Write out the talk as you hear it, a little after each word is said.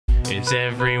It's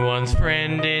everyone's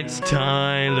friend, it's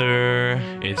Tyler.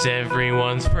 It's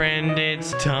everyone's friend,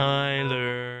 it's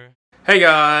Tyler. Hey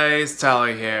guys,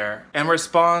 Tyler here. In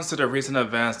response to the recent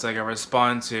events that I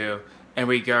respond to in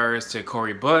regards to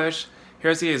Cori Bush,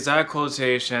 here's the exact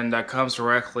quotation that comes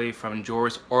directly from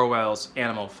George Orwell's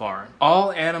Animal Farm.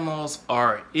 All animals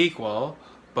are equal,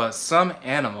 but some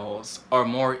animals are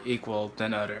more equal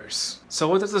than others. So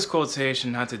what does this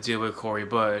quotation have to do with Cori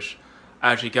Bush?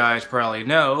 As you guys probably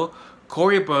know,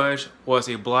 Cori Bush was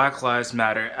a Black Lives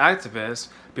Matter activist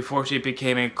before she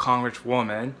became a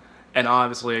Congresswoman, and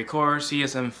obviously, of course, she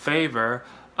is in favor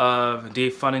of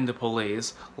defunding the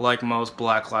police like most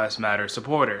Black Lives Matter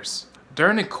supporters.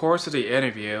 During the course of the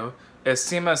interview, it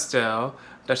seemed as though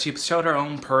that she showed her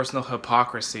own personal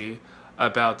hypocrisy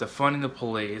about defunding the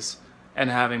police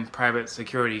and having private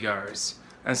security guards.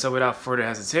 And so without further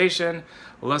hesitation,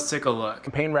 let's take a look.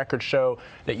 Campaign records show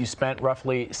that you spent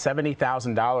roughly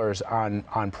 $70,000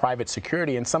 on private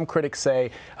security, and some critics say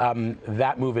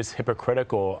that move is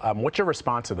hypocritical. What's your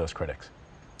response to those critics?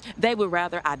 They would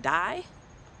rather I die?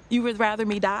 You would rather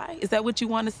me die? Is that what you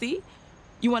want to see?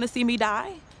 You want to see me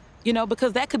die? You know,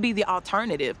 because that could be the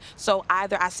alternative. So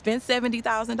either I spent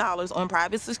 $70,000 on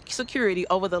private security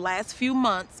over the last few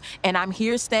months, and I'm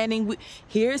here standing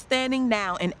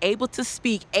now and able to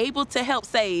speak, able to help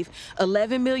save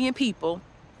 11 million people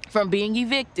from being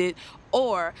evicted,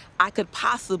 or I could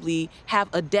possibly have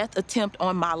a death attempt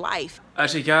on my life.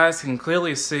 As you guys can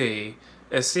clearly see,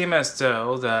 it seems as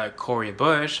though that Cori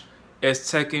Bush is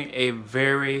taking a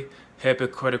very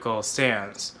hypocritical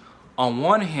stance. On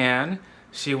one hand,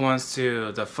 she wants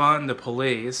to defund the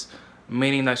police,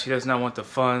 meaning that she does not want the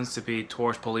funds to be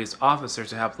towards police officers,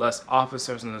 to have less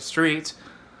officers in the streets,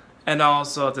 and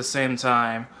also at the same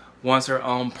time wants her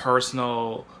own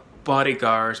personal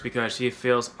bodyguards because she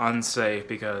feels unsafe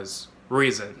because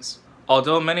reasons.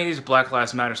 Although many of these Black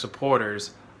Lives Matter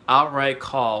supporters outright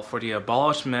call for the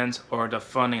abolishment or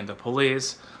defunding of the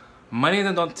police, many of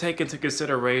them don't take into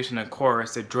consideration, of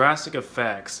course, the drastic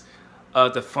effects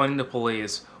of defunding the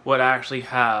police would actually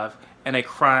have in a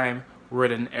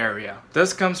crime-ridden area.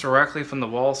 This comes directly from the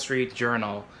Wall Street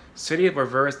Journal. City of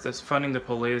reverse defunding the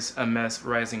police amidst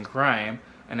rising crime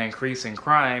and increasing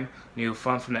crime, new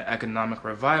fund from the economic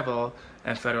revival,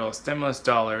 and federal stimulus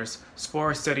dollars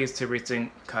spur cities to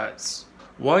rethink cuts.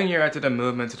 1 year after the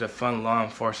movement to defund law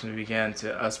enforcement began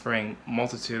to upspring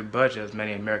multitude budgets,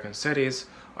 many American cities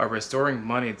are restoring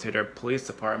money to their police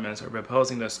departments or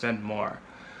proposing to spend more.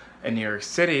 In New York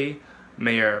City,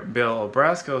 Mayor Bill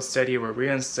O'Brasco said he would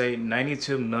reinstate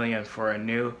 $92 million for a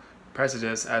new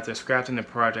president after scrapping the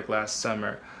project last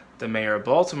summer. The mayor of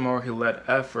Baltimore, who led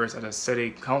efforts as a city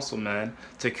councilman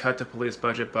to cut the police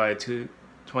budget by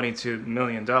 $22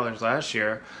 million last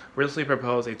year, recently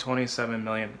proposed a $27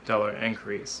 million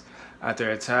increase.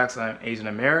 After attacks on Asian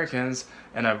Americans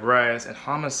and a rise in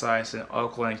homicides in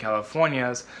Oakland,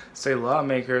 California, state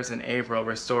lawmakers in April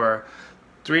restored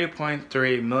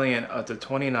 $3.3 million of the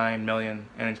 $29 million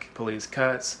in police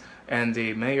cuts, and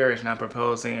the mayor is now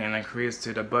proposing an increase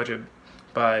to the budget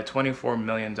by $24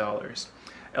 million.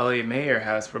 LA mayor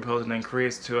has proposed an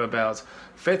increase to about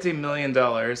 $50 million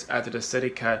after the city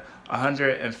cut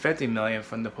 $150 million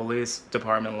from the police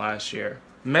department last year.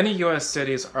 Many U.S.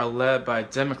 cities are led by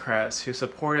Democrats who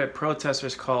supported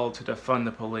protesters' call to defund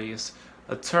the police,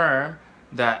 a term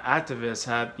that activists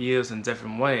have used in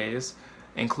different ways,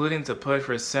 including to push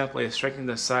for simply shrinking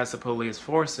the size of police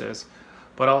forces,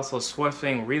 but also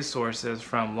swifting resources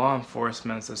from law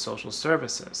enforcement to social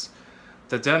services.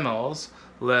 The demos,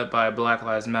 led by Black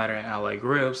Lives Matter and allied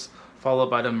groups, followed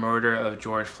by the murder of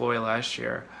George Floyd last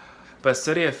year. But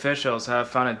city officials have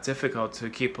found it difficult to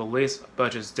keep police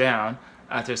budgets down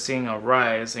after seeing a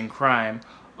rise in crime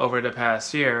over the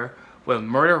past year, with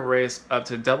murder rates up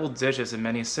to double digits in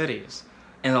many cities.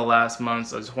 In the last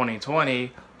months of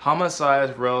 2020,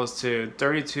 homicides rose to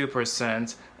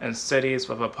 32% in cities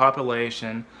with a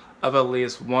population of at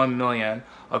least 1 million,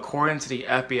 according to the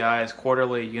FBI's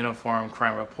quarterly Uniform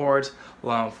Crime Report.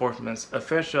 Law enforcement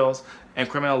officials and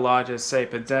criminologists say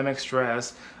pandemic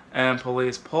stress and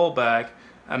police pullback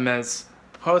amidst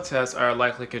protests are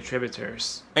likely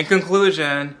contributors. In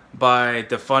conclusion, by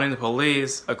defunding the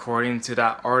police, according to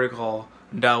that article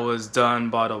that was done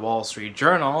by the Wall Street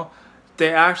Journal,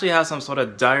 they actually have some sort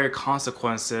of dire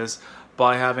consequences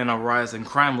by having a rise in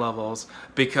crime levels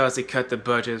because they cut the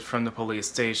budget from the police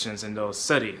stations in those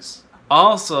cities.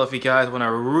 Also, if you guys want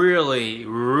a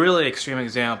really extreme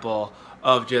example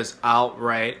of just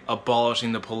outright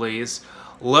abolishing the police,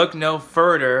 look no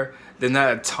further than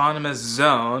that autonomous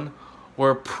zone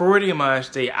where pretty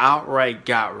much they outright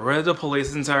got rid of the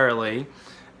police entirely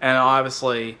and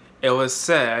obviously it was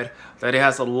said that it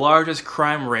has the largest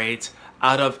crime rate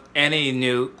out of any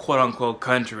new quote-unquote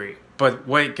country. But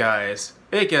wait guys,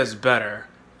 it gets better.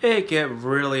 It gets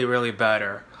really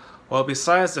better. Well,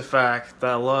 besides the fact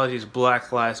that a lot of these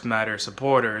Black Lives Matter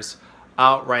supporters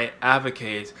outright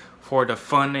advocate for the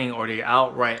funding or the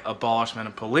outright abolishment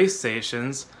of police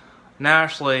stations,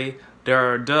 naturally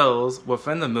there are those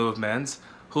within the movement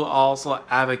who also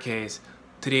advocate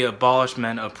to the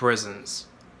abolishment of prisons.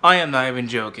 I am not even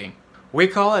joking. We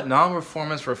call it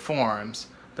non-reformist reforms.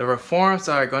 The reforms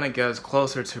that are going to get us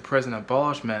closer to prison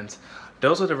abolishment,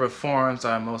 those are the reforms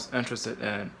that I'm most interested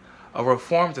in. A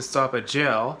reform to stop a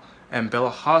jail and build a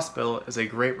hospital is a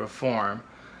great reform.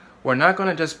 We're not going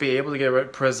to just be able to get rid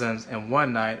of prisons in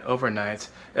one night, overnight.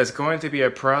 It's going to be a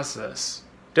process.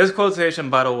 This quotation,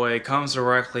 by the way, comes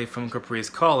directly from Caprice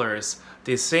Colors,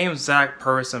 the same exact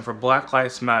person for Black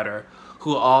Lives Matter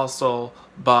who also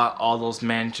bought all those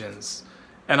mansions.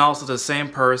 And also the same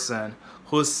person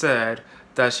who said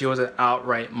that she was an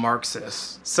outright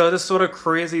Marxist. So this sort of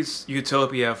crazy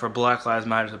utopia for Black Lives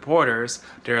Matter supporters,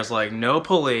 there's like no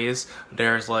police,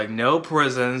 there's like no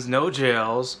prisons, no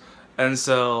jails, and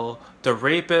so the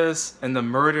rapists and the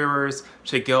murderers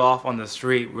should go off on the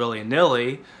street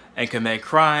willy-nilly and commit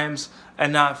crimes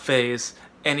and not face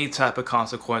any type of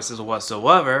consequences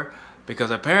whatsoever,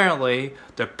 because apparently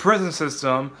the prison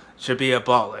system should be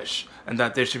abolished and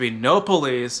that there should be no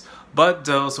police but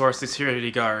those who are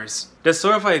security guards. This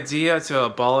sort of idea to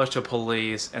abolish the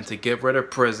police and to get rid of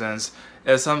prisons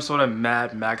is some sort of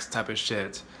Mad Max type of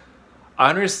shit. I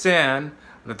understand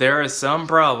that there are some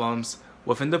problems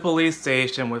within the police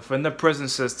station, within the prison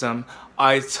system.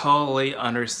 I totally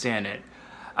understand it.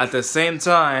 At the same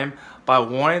time, by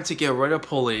wanting to get rid of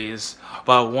police,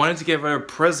 by wanting to get rid of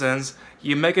prisons,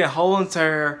 you make a whole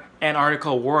entire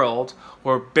anarchical world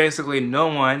where basically no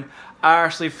one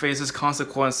actually faces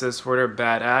consequences for their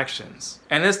bad actions.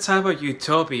 And this type of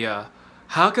utopia,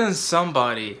 how can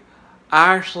somebody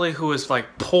actually who is like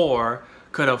poor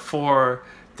could afford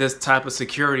this type of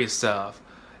security stuff?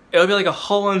 It would be like a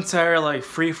whole entire like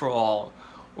free-for-all,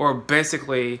 or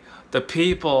basically the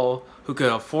people who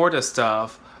could afford this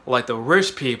stuff, like the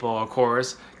rich people of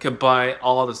course, could buy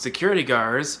all the security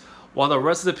guards, while the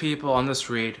rest of the people on the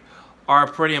street are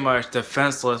pretty much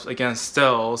defenseless against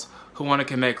those who want to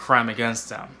commit crime against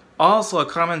them. Also, a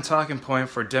common talking point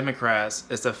for Democrats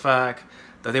is the fact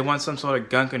that they want some sort of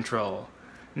gun control.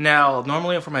 Now,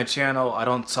 normally for my channel, I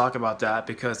don't talk about that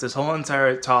because this whole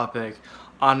entire topic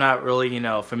I'm not really,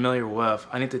 familiar with.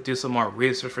 I need to do some more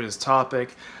research for this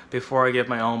topic before I give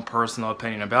my own personal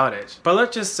opinion about it. But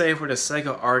let's just say for the sake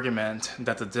of argument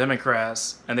that the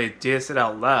Democrats, and they did it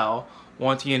out loud,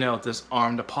 want to,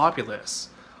 disarm the populace.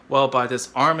 Well, by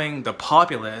disarming the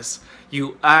populace,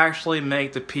 you actually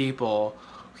make the people,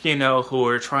 who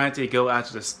are trying to go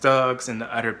after the thugs and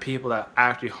the other people that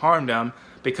actually harm them,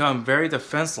 become very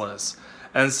defenseless.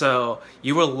 And so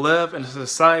you will live in a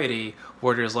society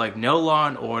where there's like no law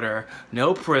and order,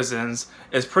 no prisons,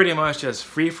 it's pretty much just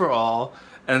free for all.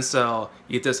 And so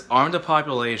you disarm the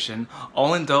population,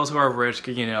 only those who are rich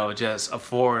can, just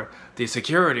afford the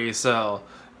security. So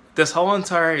this whole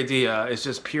entire idea is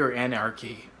just pure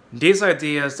anarchy. These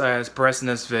ideas that I expressed in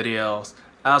this video,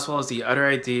 as well as the other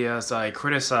ideas that I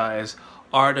criticize,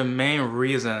 are the main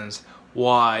reasons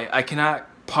why I cannot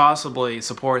possibly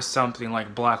support something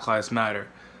like Black Lives Matter,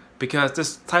 because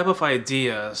this type of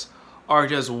ideas are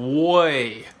just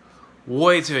way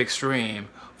too extreme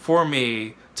for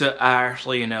me to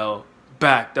actually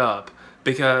backed up,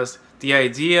 because the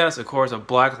ideas of course of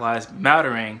Black Lives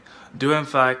Mattering do in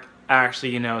fact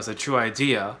actually is a true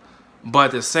idea, but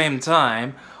at the same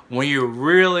time when you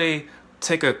really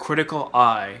take a critical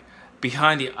eye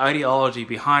behind the ideology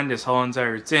behind this whole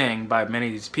entire thing by many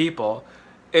of these people,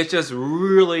 it's just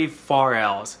really far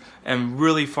out and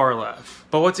really far left.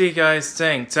 But what do you guys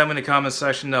think? Tell me in the comment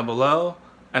section down below.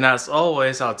 And as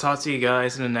always, I'll talk to you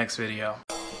guys in the next video.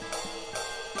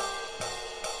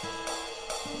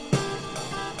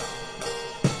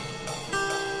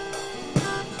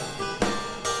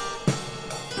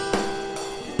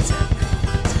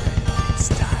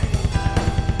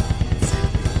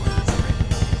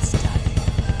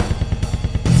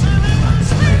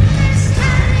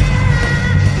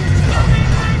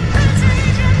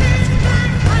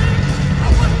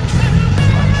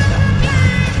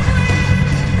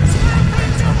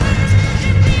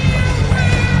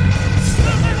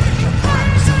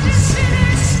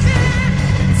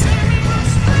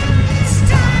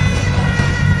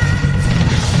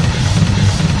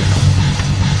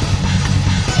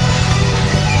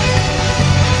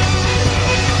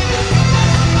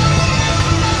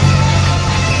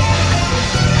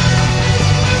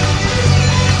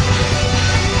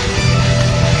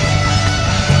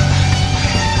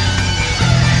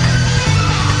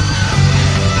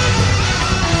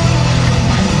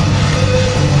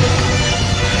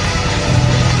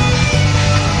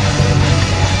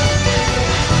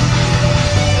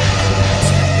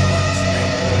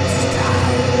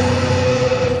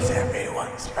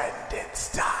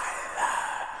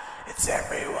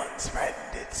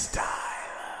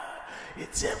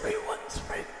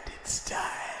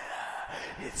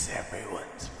 It's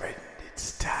everyone's friend,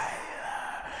 it's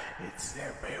Tyler. It's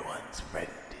everyone's friend,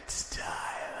 it's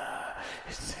Tyler.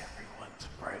 It's everyone's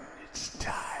friend, it's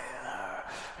Tyler.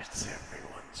 It's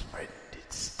everyone's friend,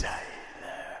 it's Tyler.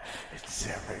 It's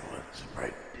everyone's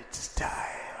friend, it's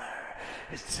Tyler.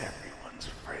 It's everyone's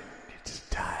friend, it's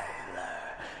Tyler.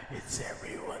 It's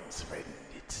everyone's friend,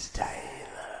 it's Tyler.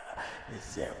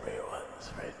 It's everyone's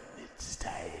friend, it's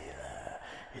Tyler.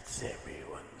 It's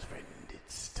everyone's friend,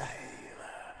 it's Tyler.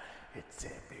 It's